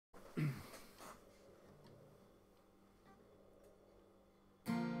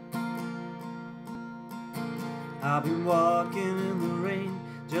I've been walking in the rain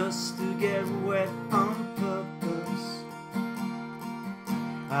just to get wet on purpose.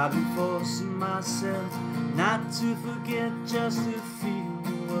 I've been forcing myself not to forget, just to feel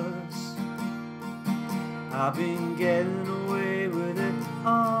worse. I've been getting away with it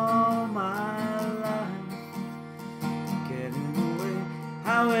all my life, getting away.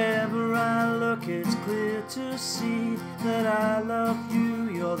 However I look, it's clear to see that I love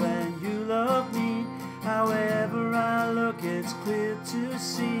you, you're than you love me. However I look, it's clear to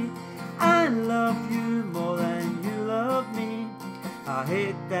see I love you more than you love me. I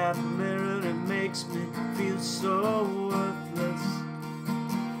hate that mirror, it makes me feel so worthless.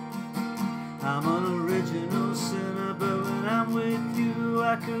 I'm an original sinner, but when I'm with you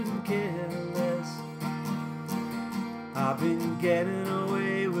I couldn't care less. I've been getting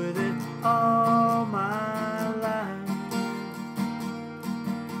away with it all my life,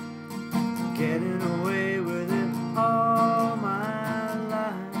 getting away with it all my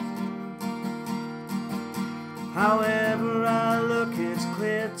life. However I look, it's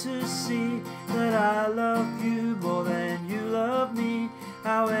clear to see that I love you more than you love me.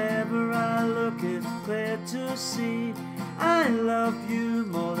 However I look, it's clear to see I love you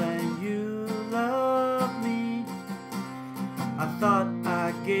more than you love me. I thought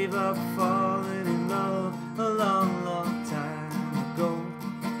I gave up falling in love a long, long time ago.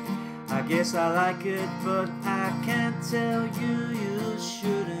 I guess I like it, but I can't tell you, you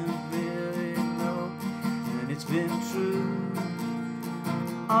shouldn't really know. And it's been true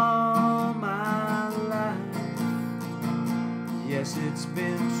all my life. Yes, it's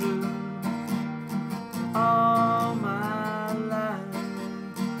been true all my life.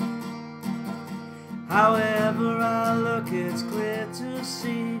 However I look, it's clear to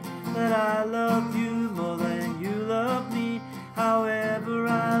see that I love you